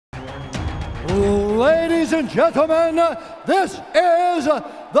Ladies and gentlemen, this is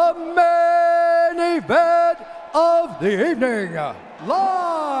the main event of the evening.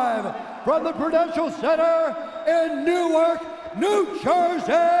 Live from the Prudential Center in Newark, New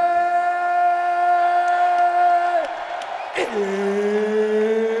Jersey, it's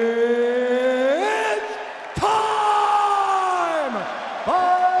time!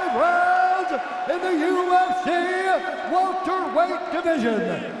 5 rounds in the UFC welterweight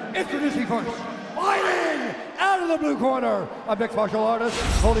division. Introducing first, fighting out of the blue corner, a mixed martial artist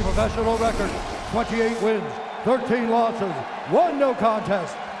holding professional record, 28 wins, 13 losses, 1 no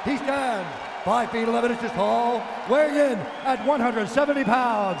contest. He stands 5 feet 11 inches tall, weighing in at 170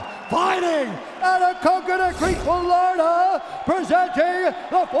 pounds. Fighting out of Coconut Creek, Florida, presenting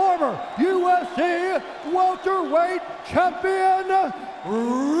the former UFC welterweight champion,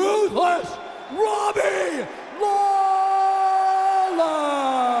 Ruthless Robbie Lawler.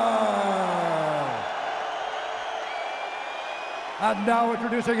 And now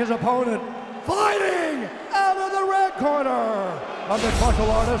introducing his opponent, fighting out of the red corner, a mixed martial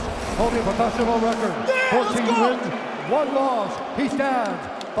artist holding a professional record, 14 wins, 1 loss. He stands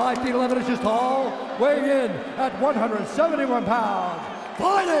 5 feet 11 inches tall, weighing in at 171 pounds.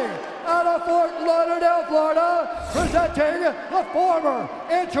 Fighting out of Fort Lauderdale, Florida, presenting the former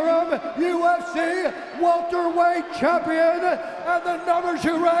interim UFC welterweight champion and the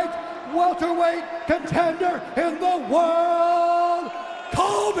 #2 ranked welterweight contender in the world,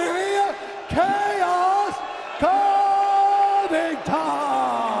 Colby Chaos Covington.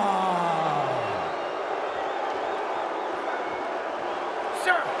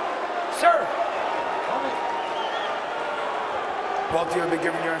 Sir. Both of you have been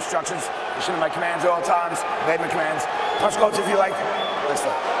given your instructions. Listen to my commands at all times. Obey my commands. Punch coach if you like. Let's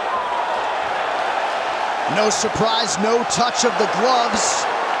go. No surprise, no touch of the gloves.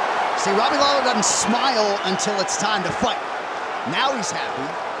 See, Robbie Lawler doesn't smile until it's time to fight. Now he's happy.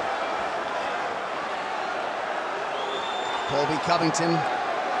 Colby Covington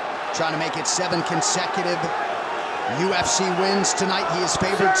trying to make it 7 consecutive UFC wins tonight. He is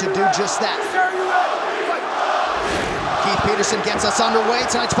favored to do just that. Keith Peterson gets us underway.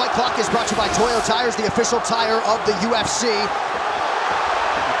 Tonight's fight clock is brought to you by Toyo Tires, the official tire of the UFC.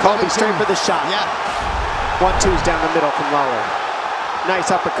 Colby straight for the shot. Yeah. 1-2's down the middle from Lawler.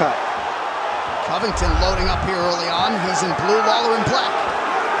 Nice uppercut. Covington loading up here early on. He's in blue, Lawler in black.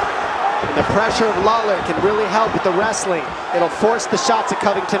 And the pressure of Lawler can really help with the wrestling. It'll force the shots at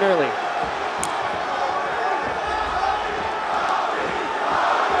Covington early.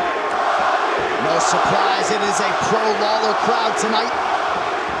 No surprise, it is a pro-Lawler crowd tonight.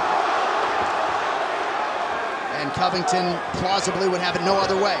 And Covington plausibly would have it no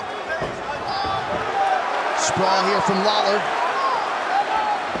other way. Sprawl here from Lawler.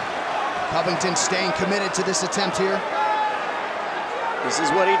 Covington staying committed to this attempt here. This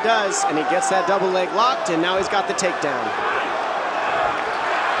is what he does, and he gets that double leg locked, and now he's got the takedown.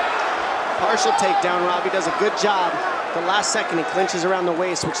 Partial takedown. Robbie does a good job. The last second he clinches around the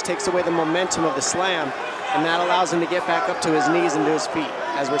waist, which takes away the momentum of the slam, and that allows him to get back up to his knees and to his feet,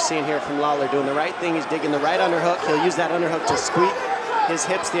 as we're seeing here from Lawler doing the right thing. He's digging the right underhook. He'll use that underhook to sweep his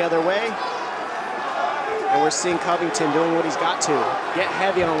hips the other way. And we're seeing Covington doing what he's got to. Get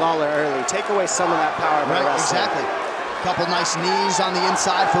heavy on Lawler early. Take away some of that power by wrestling. Exactly. Couple nice knees on the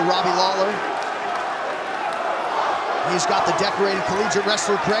inside for Robbie Lawler. He's got the decorated collegiate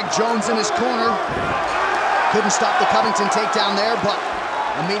wrestler Greg Jones in his corner. Couldn't stop the Covington takedown there, but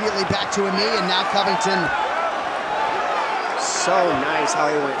immediately back to a knee, and now Covington. So nice how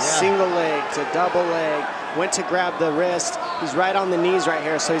he went single leg to double leg. Went to grab the wrist. He's right on the knees right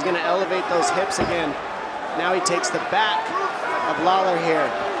here, so he's going to elevate those hips again. Now he takes the back of Lawler here.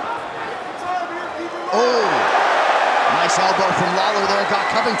 Oh, nice elbow from Lawler there, got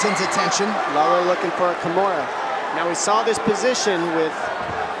Covington's attention. Lawler looking for a Kimura. Now we saw this position with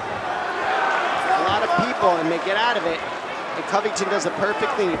a lot of people, and they get out of it. And Covington does the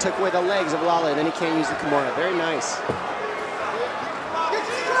perfect thing. He took away the legs of Lawler, then he can't use the Kimura. Very nice.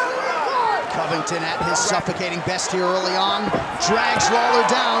 Covington at his suffocating best here early on. Drags Lawler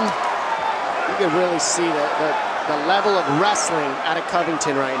down. You can really see the level of wrestling out of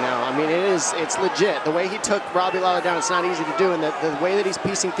Covington right now. I mean, it's legit. The way he took Robbie Lawler down, it's not easy to do, and the way that he's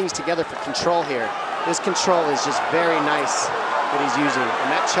piecing things together for control here. This control is just very nice that he's using.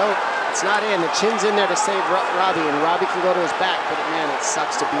 And that choke, it's not in. The chin's in there to save Robbie, and Robbie can go to his back, but man, it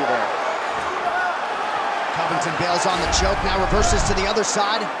sucks to be there. Covington bails on the choke, now reverses to the other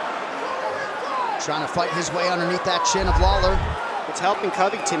side. Trying to fight his way underneath that chin of Lawler. What's helping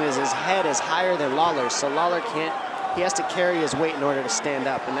Covington is his head is higher than Lawler's, so Lawler can't he has to carry his weight in order to stand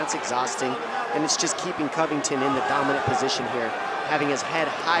up, and that's exhausting. And it's just keeping Covington in the dominant position here, having his head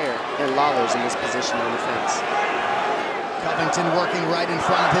higher than Lawler's in this position on the fence. Covington working right in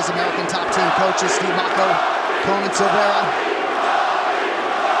front of his American top team coaches, Steve Mocco, Conan Silvera.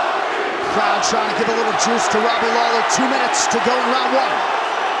 Crowd trying to give a little juice to Robbie Lawler. 2 minutes to go in round one.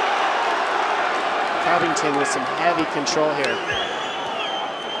 Covington with some heavy control here.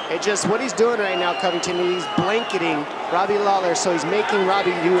 It just, what he's doing right now, Covington, he's blanketing Robbie Lawler, so he's making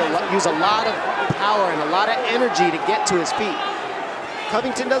Robbie use a lot of power and a lot of energy to get to his feet.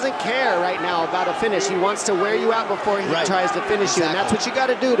 Covington doesn't care right now about a finish. He wants to wear you out before he tries to finish you, and that's what you got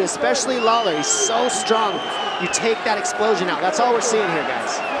to do, especially Lawler. He's so strong. You take that explosion out. That's all we're seeing here,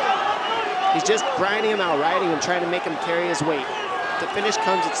 guys. He's just grinding him out, riding him, trying to make him carry his weight. If the finish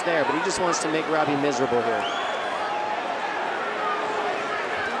comes, it's there, but he just wants to make Robbie miserable here.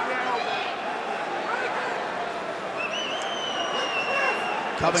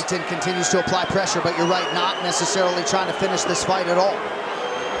 Covington continues to apply pressure, but you're right, not necessarily trying to finish this fight at all.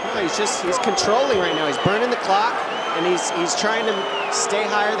 No, he's controlling right now. He's burning the clock, and he's trying to stay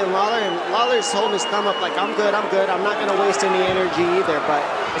higher than Lawler, and Lawler's holding his thumb up like, I'm good, I'm good. I'm not going to waste any energy either, but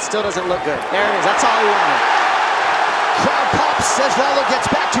it still doesn't look good. There it is. That's all he wanted. Crowd pops as Lawler gets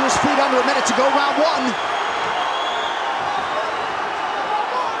back to his feet. Under a minute to go, round one.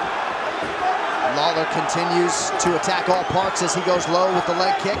 Lawler continues to attack all parts as he goes low with the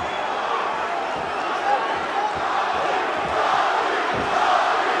leg kick.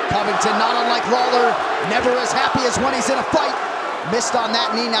 Covington, not unlike Lawler, never as happy as when he's in a fight. Missed on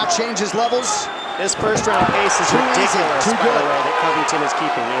that knee, now changes levels. This first round pace is ridiculous, by the way, that Covington is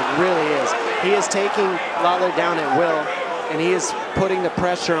keeping. It really is. He is taking Lawler down at will, and he is putting the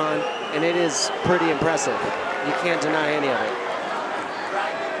pressure on, and it is pretty impressive. You can't deny any of it.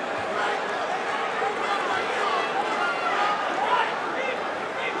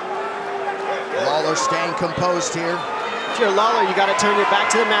 Lawler staying composed here. If you're Lawler, you got to turn your back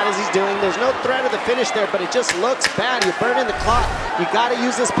to the mat as he's doing. There's no threat of the finish there, but it just looks bad. You're burning the clock. You got to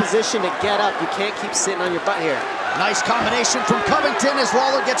use this position to get up. You can't keep sitting on your butt here. Nice combination from Covington as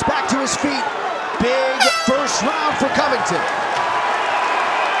Lawler gets back to his feet. Big first round for Covington.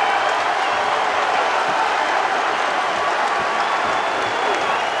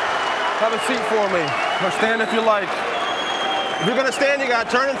 Have a seat for me, or stand if you like. If you're gonna stand, you gotta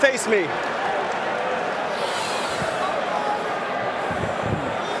turn and face me.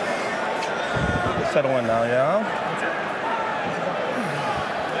 Settle in now, yeah?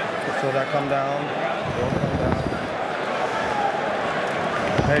 Feel that come down.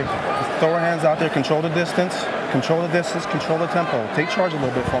 Hey, just throw our hands out there, control the distance, control the tempo. Take charge a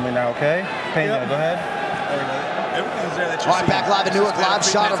little bit for me now, okay? Pena, go ahead. Everything's there that All right, back live at Newark, live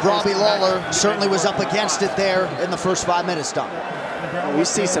shot of Robbie Lawler. Certainly was up against it there in the first 5 minutes, Don. We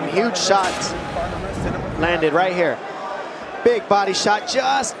see some huge shots landed right here. Big body shot,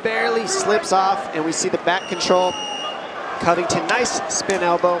 just barely slips off, and we see the back control. Covington, nice spin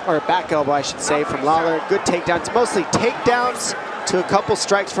elbow, or back elbow, I should say, from Lawler. Good takedowns, mostly takedowns to a couple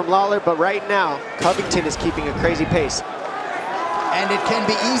strikes from Lawler, but right now, Covington is keeping a crazy pace. And it can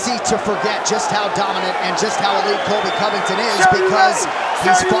be easy to forget just how dominant and just how elite Colby Covington is because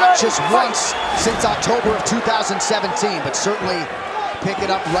he's fought just once since October of 2017, but certainly picking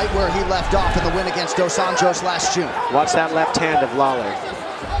up right where he left off in the win against Dos Anjos last June. Watch that left hand of Lawler.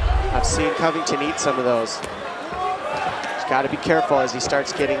 I've seen Covington eat some of those. He's got to be careful as he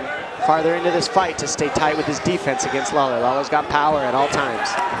starts getting farther into this fight to stay tight with his defense against Lawler. Lawler's got power at all times.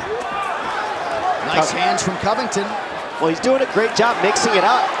 Nice hands from Covington. Well, he's doing a great job mixing it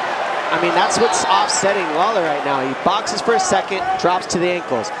up. I mean, that's what's offsetting Lawler right now. He boxes for a second, drops to the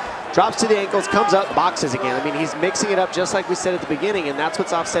ankles. Drops to the ankles, comes up, boxes again. I mean, he's mixing it up just like we said at the beginning, and that's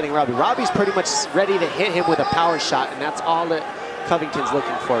what's offsetting Robbie. Robbie's pretty much ready to hit him with a power shot, and that's all that Covington's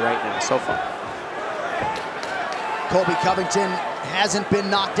looking for right now so far. Colby Covington hasn't been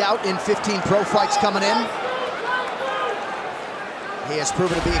knocked out in 15 pro fights coming in. He has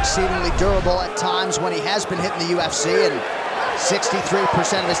proven to be exceedingly durable at times when he has been hit in the UFC, and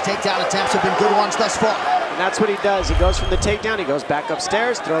 63% of his takedown attempts have been good ones thus far. And that's what he does. He goes from the takedown, he goes back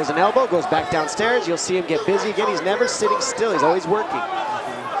upstairs, throws an elbow, goes back downstairs. You'll see him get busy again. He's never sitting still. He's always working.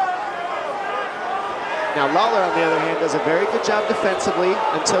 Now, Lawler, on the other hand, does a very good job defensively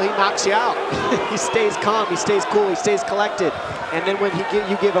until he knocks you out. He stays calm, he stays cool, he stays collected. And then when you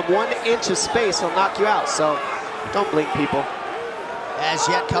give him 1 inch of space, he'll knock you out. So don't blink, people. As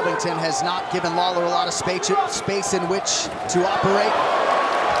yet, Covington has not given Lawler a lot of space in which to operate.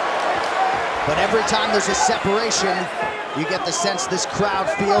 But every time there's a separation, you get the sense this crowd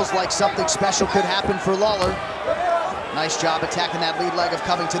feels like something special could happen for Lawler. Nice job attacking that lead leg of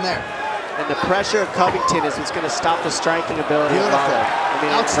Covington there. And the pressure of Covington is what's going to stop the striking ability of Lawler. I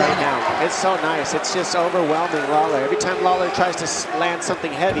mean, right now, it's so nice. It's just overwhelming Lawler. Every time Lawler tries to land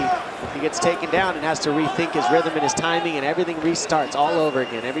something heavy, he gets taken down and has to rethink his rhythm and his timing, and everything restarts all over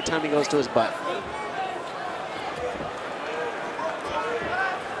again every time he goes to his butt.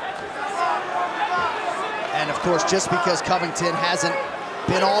 And of course, just because Covington hasn't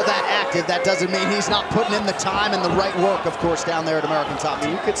been all that active, that doesn't mean he's not putting in the time and the right work, of course, down there at American Top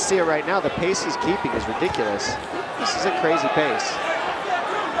Team. You could see it right now. The pace he's keeping is ridiculous. This is a crazy pace.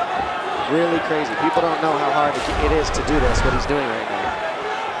 Really crazy. People don't know how hard it is to do this, what he's doing right now.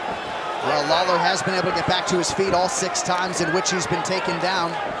 Well, Lawler has been able to get back to his feet all 6 times in which he's been taken down.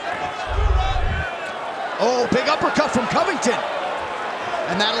 Oh, big uppercut from Covington.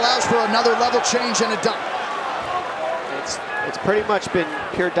 And that allows for another level change and a dump. It's pretty much been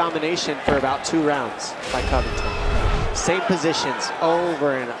pure domination for about 2 rounds by Covington. Same positions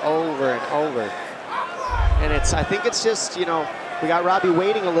over and over and over. And I think it's just, you know, we got Robbie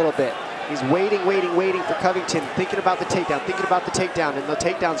waiting a little bit. He's waiting for Covington, thinking about the takedown, and the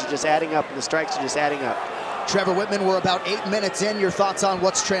takedowns are just adding up, and the strikes are just adding up. Trevor Whitman, we're about 8 minutes in. Your thoughts on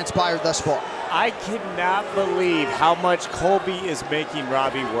what's transpired thus far? I cannot believe how much Colby is making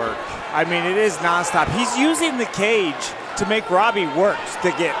Robbie work. I mean, it is nonstop. He's using the cage to make Robbie work,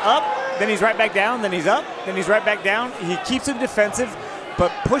 to get up, then he's right back down, then he's up, then he's right back down. He keeps him defensive,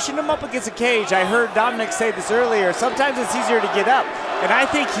 but pushing him up against the cage, I heard Dominic say this earlier, sometimes it's easier to get up, and I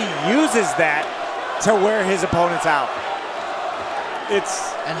think he uses that to wear his opponents out.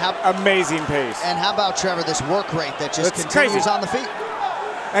 It's amazing pace. And how about, Trevor, this work rate that just continues on the feet?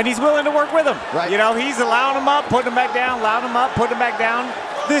 And he's willing to work with him. Right. You know, he's allowing him up, putting him back down, allowing him up, putting him back down.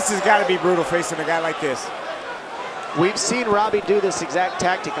 This has got to be brutal facing a guy like this. We've seen Robbie do this exact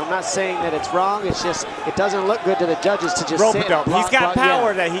tactic. I'm not saying that it's wrong. It's just, it doesn't look good to the judges to just sit and block, He's got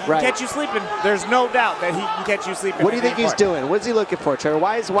power that he can right. catch you sleeping. There's no doubt that he can catch you sleeping. What do you think he's doing? What's he looking for, Trevor?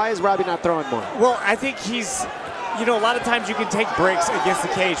 Why is Robbie not throwing more? Well, I think he's, you know, a lot of times you can take breaks against the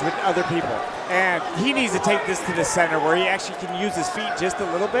cage with other people. And he needs to take this to the center where he actually can use his feet just a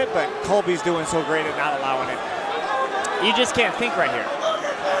little bit, but Colby's doing so great at not allowing it. You just can't think right here.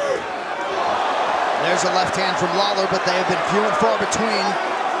 There's a left hand from Lawler, but they have been few and far between.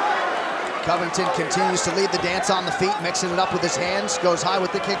 Covington continues to lead the dance on the feet, mixing it up with his hands, goes high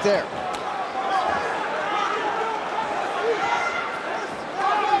with the kick there.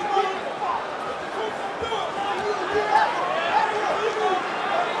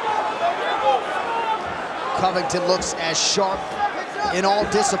 Covington looks as sharp in all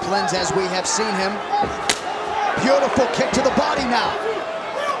disciplines as we have seen him. Beautiful kick to the body now.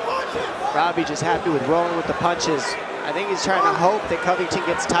 Robbie just happy with rolling with the punches. I think he's trying to hope that Covington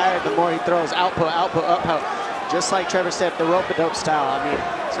gets tired the more he throws. Output, output, output. Just like Trevor said, the rope-a-dope style. I mean,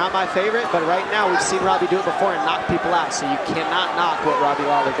 it's not my favorite, but right now we've seen Robbie do it before and knock people out, so you cannot knock what Robbie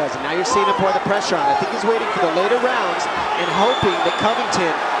Lawler does. And now you're seeing him pour the pressure on. I think he's waiting for the later rounds and hoping that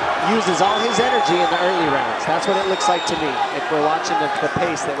Covington uses all his energy in the early rounds. That's what it looks like to me if we're watching the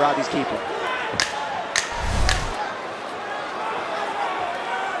pace that Robbie's keeping.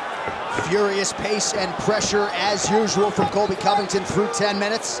 Furious pace and pressure as usual from Colby Covington through 10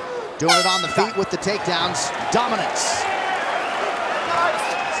 minutes. Doing it on the feet with the takedowns. Dominance.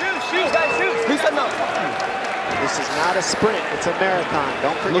 Shoes, guys, shoes. He said no. This is not a sprint, it's a marathon.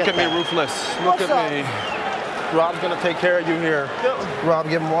 Don't forget Look at me, Ruthless. Look at me. Rob's gonna take care of you here. Rob,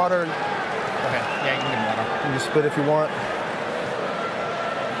 give him water. Okay, yeah, you can give him water. You can spit if you want.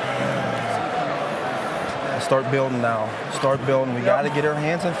 Start building now. Start building. We got to get our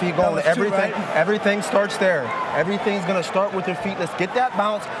hands and feet going. Everything starts there. Everything's going to start with your feet. Let's get that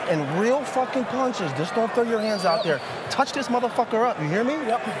bounce and real fucking punches. Just don't throw your hands out there. Touch this motherfucker up. You hear me?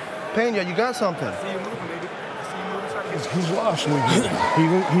 Yep. Pena, you got something. He's lost with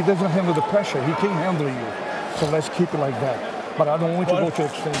you. He doesn't handle the pressure. He can't handle you. So let's keep it like that. But I don't want you to go to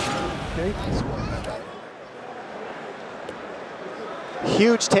extension. Okay?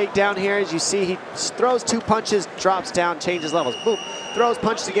 Huge takedown here. As you see, he throws 2 punches, drops down, changes levels. Boom. Throws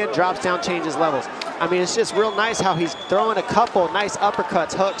punches again, drops down, changes levels. I mean, it's just real nice how he's throwing a couple nice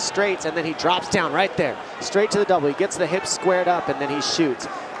uppercuts, hooks, straights, and then he drops down right there. Straight to the double. He gets the hips squared up, and then he shoots.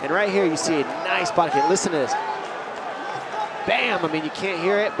 And right here, you see a nice body kick. Listen to this. Bam! I mean, you can't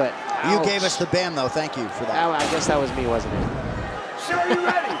hear it, but ouch. You gave us the bam, though. Thank you for that. I guess that was me, wasn't it? Sir, are you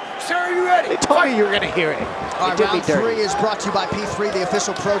ready? Sir, are you ready? They told me you were going to hear it. All right, round 3 is brought to you by P3, the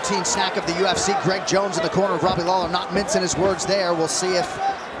official protein snack of the UFC. Greg Jones in the corner of Robbie Lawler, not mincing his words there. We'll see if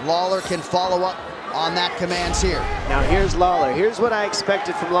Lawler can follow up on that commands here. Now here's Lawler. Here's what I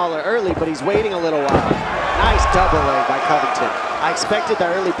expected from Lawler early, but he's waiting a little while. Nice double leg by Covington. I expected the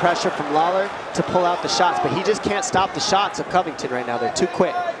early pressure from Lawler to pull out the shots, but he just can't stop the shots of Covington right now. They're too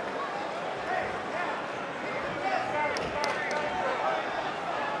quick.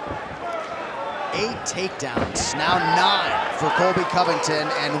 Eight takedowns, now 9 for Colby Covington,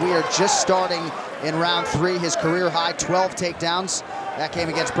 and we are just starting in round 3. His career high, 12 takedowns. That came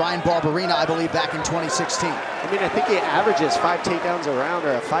against Brian Barberina, I believe, back in 2016. I mean, I think he averages 5 takedowns a round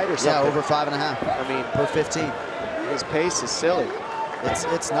or a fight or something. Yeah, over 5.5. I mean, per 15. His pace is silly.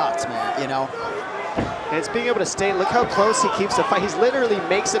 It's nuts, man, you know. And it's being able to stay, look how close he keeps the fight. He's literally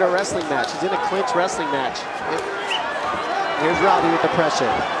makes it a wrestling match. He's in a clinch wrestling match. Here's Robbie with the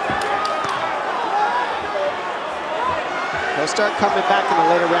pressure. He'll start coming back in the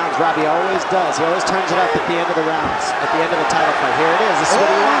later rounds. Robbie always does. He always turns it up at the end of the rounds, at the end of the title fight. Here it is. This is what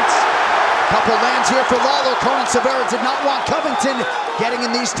he wants. Couple lands here for Lawler. Conan Severa did not want Covington getting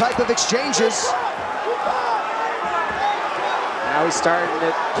in these type of exchanges. Now he's starting to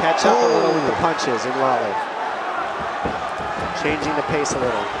catch up a little with the punches in Lawler. Changing the pace a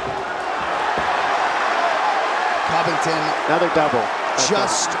little. Covington. Another double.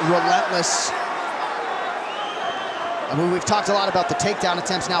 Just relentless. I mean, we've talked a lot about the takedown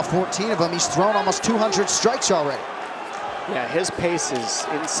attempts, now 14 of them. He's thrown almost 200 strikes already. Yeah, his pace is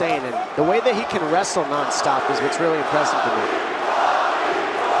insane, and the way that he can wrestle nonstop is what's really impressive to me.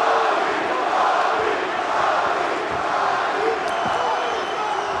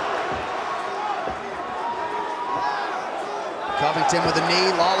 Covington with a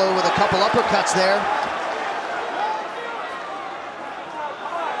knee, Lawler with a couple uppercuts there.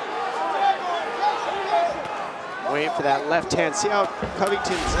 Waiting for that left hand. See how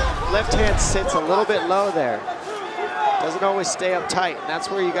Covington's left hand sits a little bit low there. Doesn't always stay up tight, and that's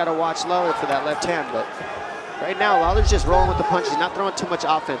where you got to watch Lawler for that left hand. But right now, Lawler's just rolling with the punches. He's not throwing too much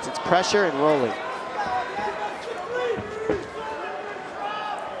offense. It's pressure and rolling.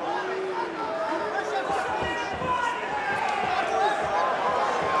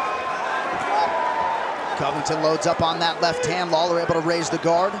 Covington loads up on that left hand. Lawler able to raise the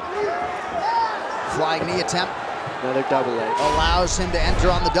guard. Flying knee attempt. Another double leg. Allows him to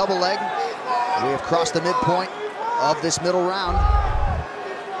enter on the double leg. We have crossed the midpoint of this middle round.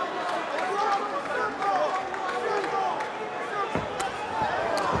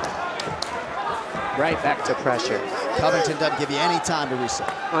 Right back to pressure. Covington doesn't give you any time to reset.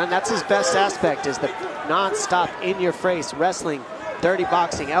 Well, and that's his best aspect, is the non-stop in-your-face wrestling, dirty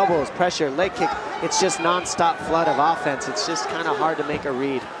boxing, elbows, pressure, leg kick. It's just non-stop flood of offense. It's just kind of hard to make a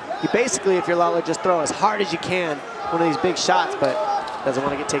read. You basically, if you're Lawler, just throw as hard as you can one of these big shots, but doesn't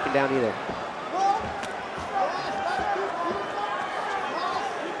want to get taken down either.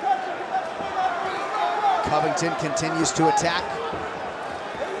 Covington continues to attack.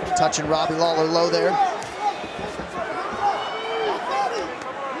 Touching Robbie Lawler low there.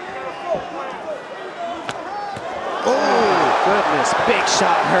 Oh, goodness. Big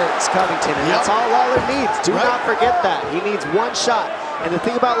shot hurts Covington, and that's all Lawler needs. Do not forget that. He needs one shot. And the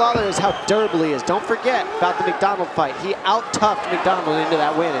thing about Lawler is how durable he is. Don't forget about the McDonald fight. He out-toughed McDonald into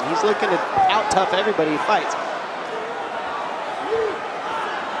that win, and he's looking to out-tough everybody he fights.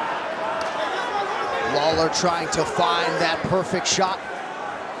 Lawler trying to find that perfect shot.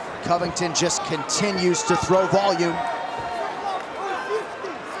 Covington just continues to throw volume.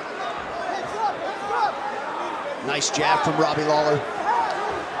 Nice jab from Robbie Lawler.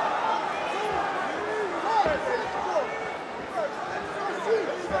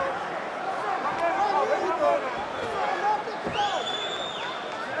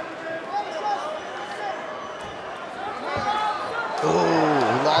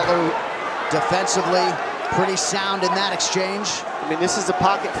 Lawler defensively pretty sound in that exchange. I mean, this is a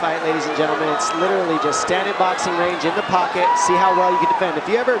pocket fight, ladies and gentlemen. It's literally just stand in boxing range in the pocket, see how well you can defend. If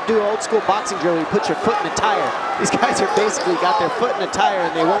you ever do old school boxing drill, you put your foot in a tire. These guys are basically got their foot in a tire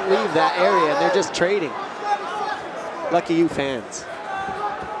and they won't leave that area, and they're just trading. Lucky you fans.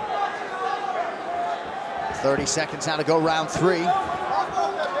 30 seconds now to go, round 3.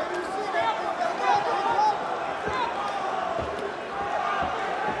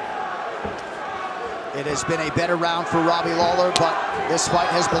 It has been a better round for Robbie Lawler, but this fight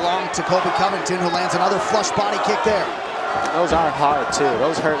has belonged to Colby Covington, who lands another flush body kick there. Those are hard too.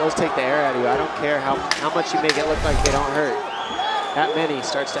 Those hurt. Those take the air out of you. I don't care how much you make it look like they don't hurt. That many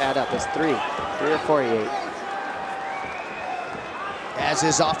starts to add up. It's 3 or 4 he ate. As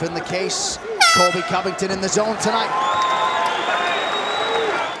is often the case, Colby Covington in the zone tonight.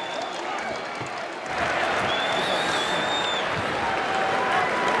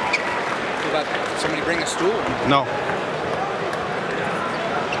 Somebody bring a stool. No.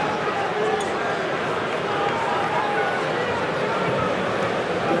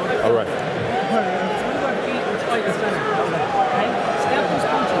 All right.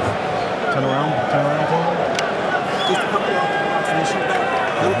 Turn around, Colby.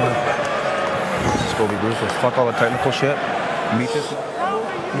 Let's go be ruthless. Fuck all the technical shit. Meet this.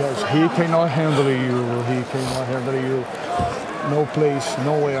 Yes, he cannot handle you. He cannot handle you. No place,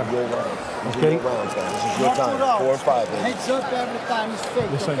 nowhere. Okay? This is your time. 4 or 5. Heads up every time he's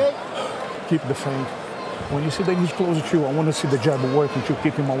fake, Listen, okay? keep the feint. When you see that he's closer to you, I want to see the jab working to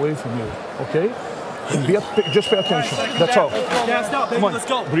keep him away from you. Okay? And just pay attention. That's all. Come on. Let's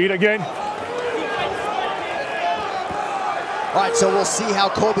go. Breathe again. All right, so we'll see how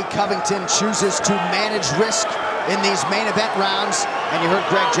Colby Covington chooses to manage risk in these main event rounds. And you heard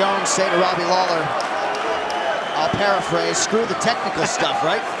Greg Jones say to Robbie Lawler, I'll paraphrase, screw the technical stuff,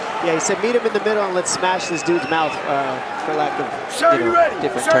 right? Yeah, he said meet him in the middle and let's smash this dude's mouth, for lack of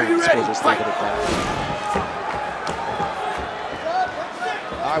different terms. We'll just leave it at that.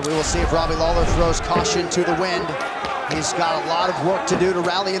 All right, we will see if Robbie Lawler throws caution to the wind. He's got a lot of work to do to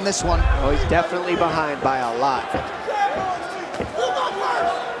rally in this one. Oh, he's definitely behind by a lot.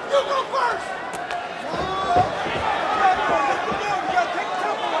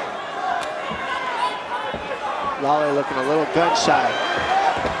 Lawler looking a little gun shy.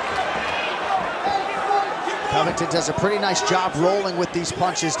 Covington does a pretty nice job rolling with these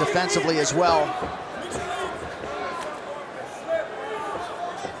punches defensively as well.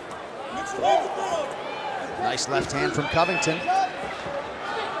 Nice left hand from Covington.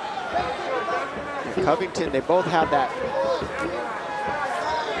 Covington, they both have that.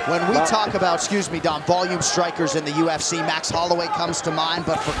 When we talk about, excuse me, Don, volume strikers in the UFC, Max Holloway comes to mind,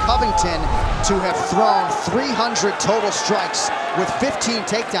 but for Covington to have thrown 300 total strikes with 15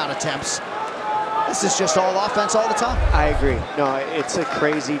 takedown attempts, this is just all offense all the time. I agree. No, it's a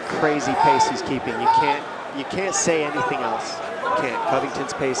crazy, crazy pace he's keeping. You can't say anything else. You can't.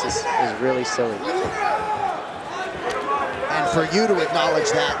 Covington's pace is really silly. And for you to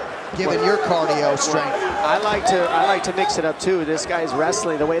acknowledge that, given your cardio strength. I like to mix it up too. This guy's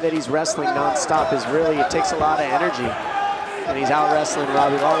wrestling, the way that he's wrestling nonstop is really, it takes a lot of energy. And he's out wrestling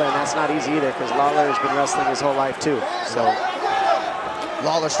Robbie Lawler, and that's not easy either because Lawler has been wrestling his whole life too. So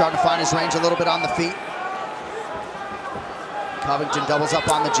Lawler starting to find his range a little bit on the feet. Covington doubles up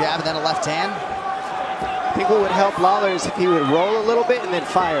on the jab and then a left hand. I think what would help Lawler is if he would roll a little bit and then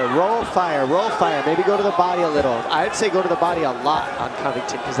fire. Roll, fire, roll, fire. Maybe go to the body a little. I'd say go to the body a lot on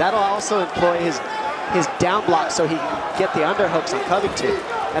Covington because that'll also employ his down block so he can get the underhooks on Covington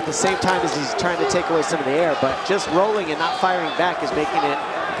at the same time as he's trying to take away some of the air. But just rolling and not firing back is making it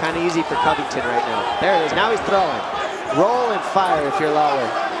kind of easy for Covington right now. There it is. Now he's throwing. Roll and fire if you're Lawler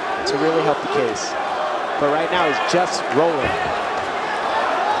to really help the case. But right now he's just rolling.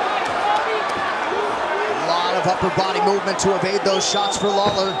 Of upper body movement to evade those shots for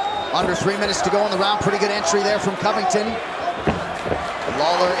Lawler. Under 3 minutes to go in the round. Pretty good entry there from Covington.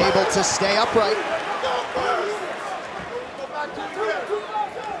 Lawler able to stay upright.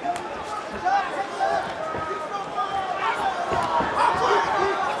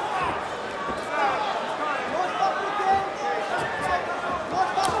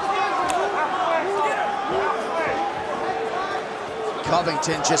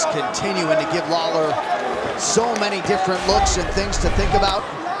 Covington just continuing to give Lawler so many different looks and things to think about.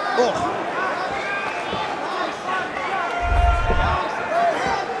 Oh.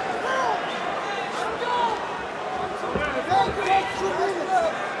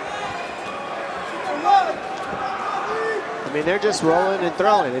 I mean, they're just rolling and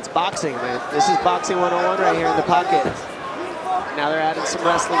throwing. It's boxing, man. This is boxing 101 right here in the pocket. Now they're adding some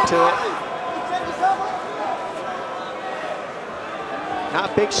wrestling to it.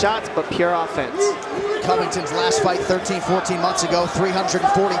 Not big shots, but pure offense. Covington's last fight 13, 14 months ago,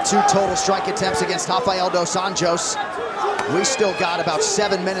 342 total strike attempts against Rafael dos Anjos. We still got about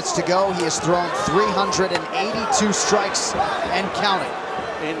 7 minutes to go. He has thrown 382 strikes and counting.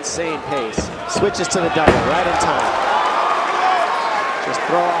 Insane pace. Switches to the double right in time. Just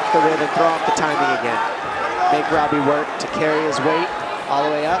throw off the rhythm, throw off the timing again. Make Robbie work to carry his weight all the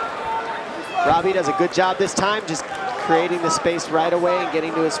way up. Robbie does a good job this time, just creating the space right away and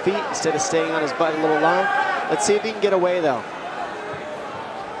getting to his feet instead of staying on his butt a little long. Let's see if he can get away though.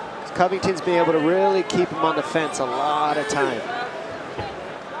 Covington's been able to really keep him on the fence a lot of time.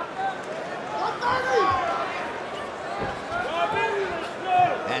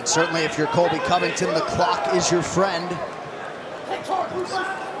 And certainly if you're Colby Covington, the clock is your friend.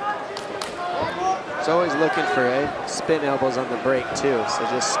 He's always looking for spin elbows on the break too. So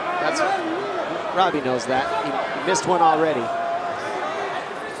just, Robbie knows that. He missed one already.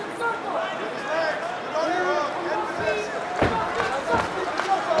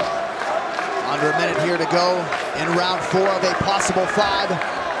 Under a minute here to go in round 4 of a possible 5.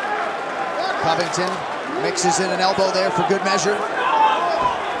 Covington mixes in an elbow there for good measure.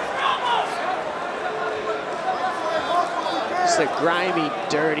 It's a grimy,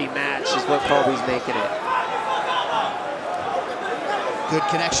 dirty match is what Colby's making it. Good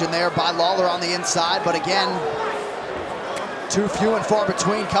connection there by Lawler on the inside, but again, too few and far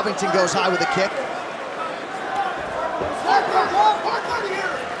between. Covington goes high with a kick.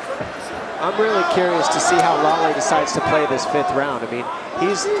 I'm really curious to see how Lawler decides to play this 5th round. I mean,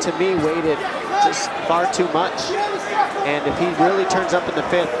 he's, to me, waited just far too much. And if he really turns up in the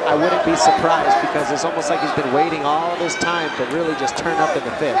 5th, I wouldn't be surprised, because it's almost like he's been waiting all this time to really just turn up in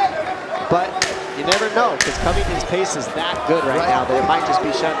the 5th. But you never know, because Covington's pace is that good right now that it might just be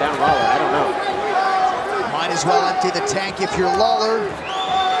shut down Lawler. I don't know. Might as well empty the tank if you're Lawler.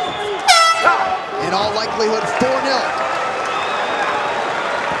 In all likelihood, 4-0.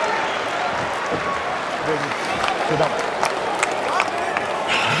 Sit up.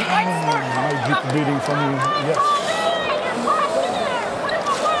 My deep breathing from you, yes.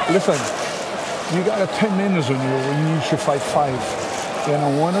 Listen, you got a 10 minutes on you when you should fight 5.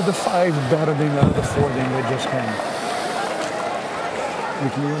 And one of the 5 better than the other 4, then they just can.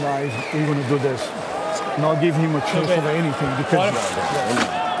 With you and I, we're going to do this. Not give him a chance of anything, because...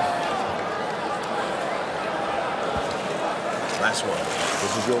 Last one.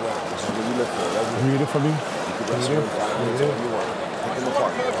 This is your round. This is what you look for. Read it for me. You can wrestle in 5 minutes if you want. Pick them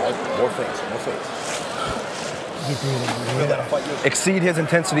apart, all right? More face, more face. Exceed his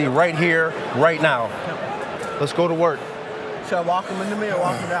intensity right here, right now. Let's go to work. Should I walk him in the mirror,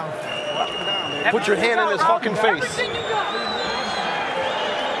 walk him down? Put your hand in his fucking face.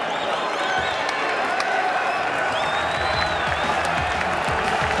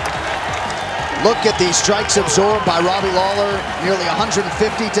 Look at these strikes absorbed by Robbie Lawler, nearly 150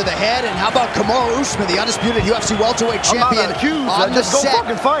 to the head. And how about Kamaru Usman, the undisputed UFC welterweight champion, on the set?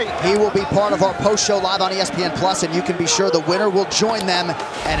 He will be part of our post-show live on ESPN Plus, and you can be sure the winner will join them.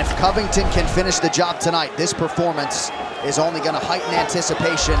 And if Covington can finish the job tonight, this performance is only going to heighten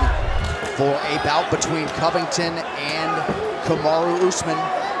anticipation for a bout between Covington and Kamaru Usman.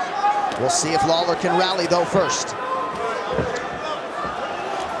 We'll see if Lawler can rally, though, first.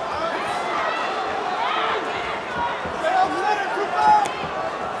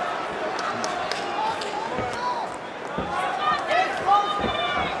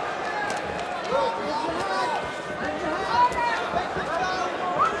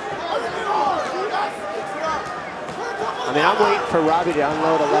 I mean, I'm waiting for Robbie to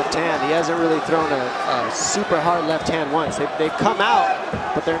unload a left hand. He hasn't really thrown a super hard left hand once. They've come out,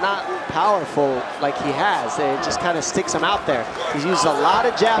 but they're not powerful like he has. It just kind of sticks him out there. He's used a lot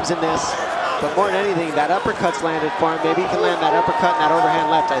of jabs in this, but more than anything, that uppercut's landed for him. Maybe he can land that uppercut and that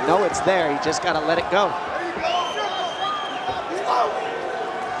overhand left. I know it's there. He just got to let it go.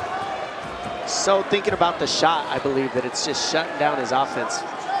 So thinking about the shot, I believe that it's just shutting down his offense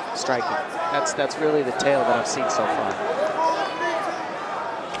striking. That's really the tale that I've seen so far.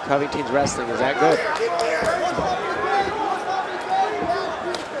 Covington's wrestling is that good.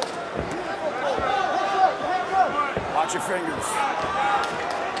 Watch your fingers.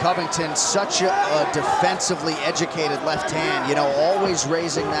 Covington, such a defensively educated left hand, you know, always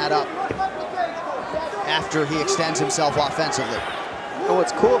raising that up after he extends himself offensively. And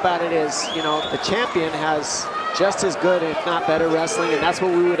what's cool about it is, you know, the champion has just as good, if not better, wrestling, and that's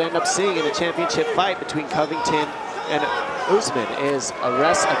what we would end up seeing in a championship fight between Covington and Usman, is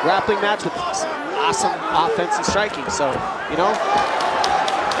a grappling match with awesome offense and striking. So, you know,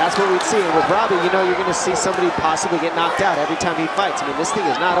 that's what we'd see. And with Robbie, you know, you're going to see somebody possibly get knocked out every time he fights. I mean, this thing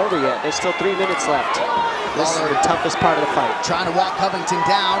is not over yet. There's still 3 minutes left. This is the toughest part of the fight. Trying to walk Covington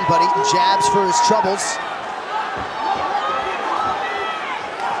down, but eating jabs for his troubles.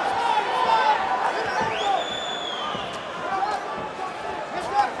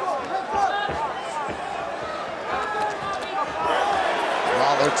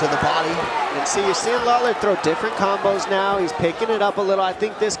 To the body. And see, you're seeing Lawler throw different combos now. He's picking it up a little. I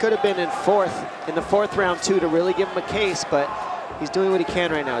think this could have been in the fourth round too, to really give him a case, but he's doing what he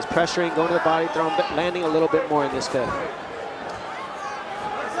can right now. He's pressuring, going to the body, throwing, landing a little bit more in this 5th.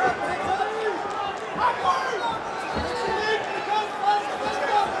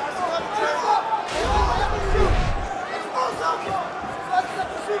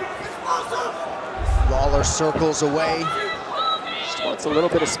 Lawler circles away. Wants a little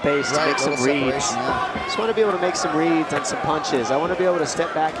bit of space to make some reads. Yeah. Just want to be able to make some reads on some punches. I want to be able to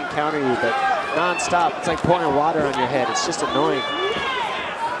step back and counter you, but non-stop, it's like pouring water on your head. It's just annoying.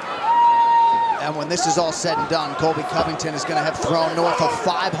 And when this is all said and done, Colby Covington is going to have thrown north of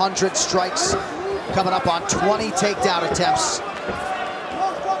 500 strikes, coming up on 20 takedown attempts.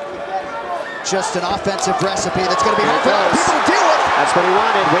 Just an offensive recipe that's going to be hard for people to deal with. That's what he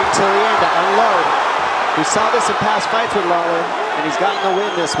wanted. Wait till the end to unload. We saw this in past fights with Lawler, and he's gotten the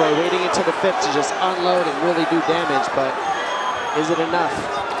win this way, waiting until the fifth to just unload and really do damage, but is it enough?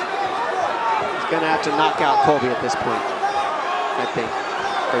 He's going to have to knock out Colby at this point, I think,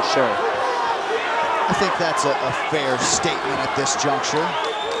 for sure. I think that's a fair statement at this juncture.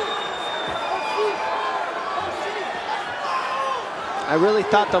 I really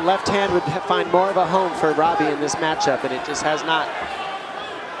thought the left hand would find more of a home for Robbie in this matchup, and it just has not.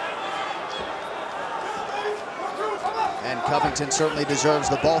 And Covington certainly deserves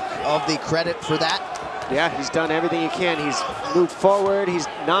the bulk of the credit for that. Yeah, he's done everything he can. He's moved forward. He's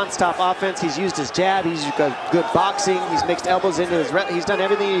non-stop offense. He's used his jab. He's got good boxing. He's mixed elbows into his. He's done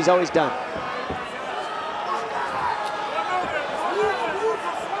everything he's always done.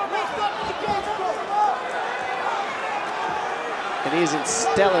 And he's in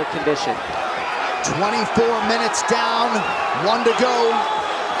stellar condition. 24 minutes down, 1 to go.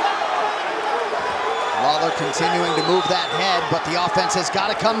 Lawler continuing to move that head, but the offense has got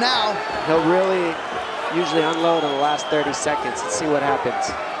to come now. He'll really usually unload in the last 30 seconds. Let's see what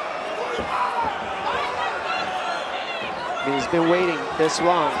happens. I mean, he's been waiting this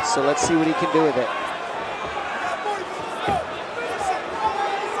long, so let's see what he can do with it.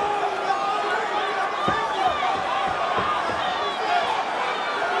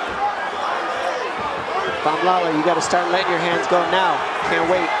 If I'm Lawler, you got to start letting your hands go now. Can't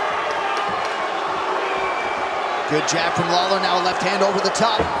wait. Good jab from Lawler, now a left hand over the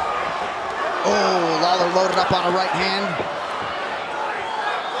top. Oh, Lawler loaded up on a right hand.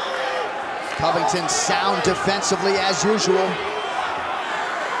 Covington sound defensively as usual.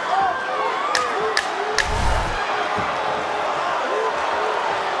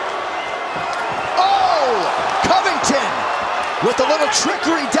 Oh, Covington with a little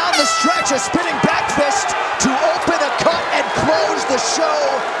trickery down the stretch, a spinning back fist to open a cut and close the show.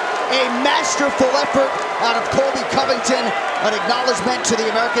 A masterful effort out of Colby Covington, an acknowledgement to the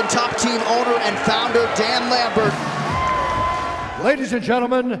American Top Team owner and founder, Dan Lambert. Ladies and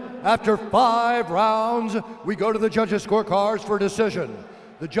gentlemen, after 5 rounds, we go to the judges' scorecards for decision.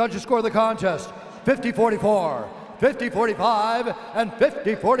 The judges score the contest 50-44, 50-45, and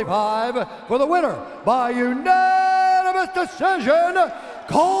 50-45 for the winner by unanimous decision,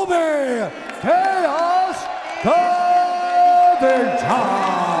 Colby Chaos Covington.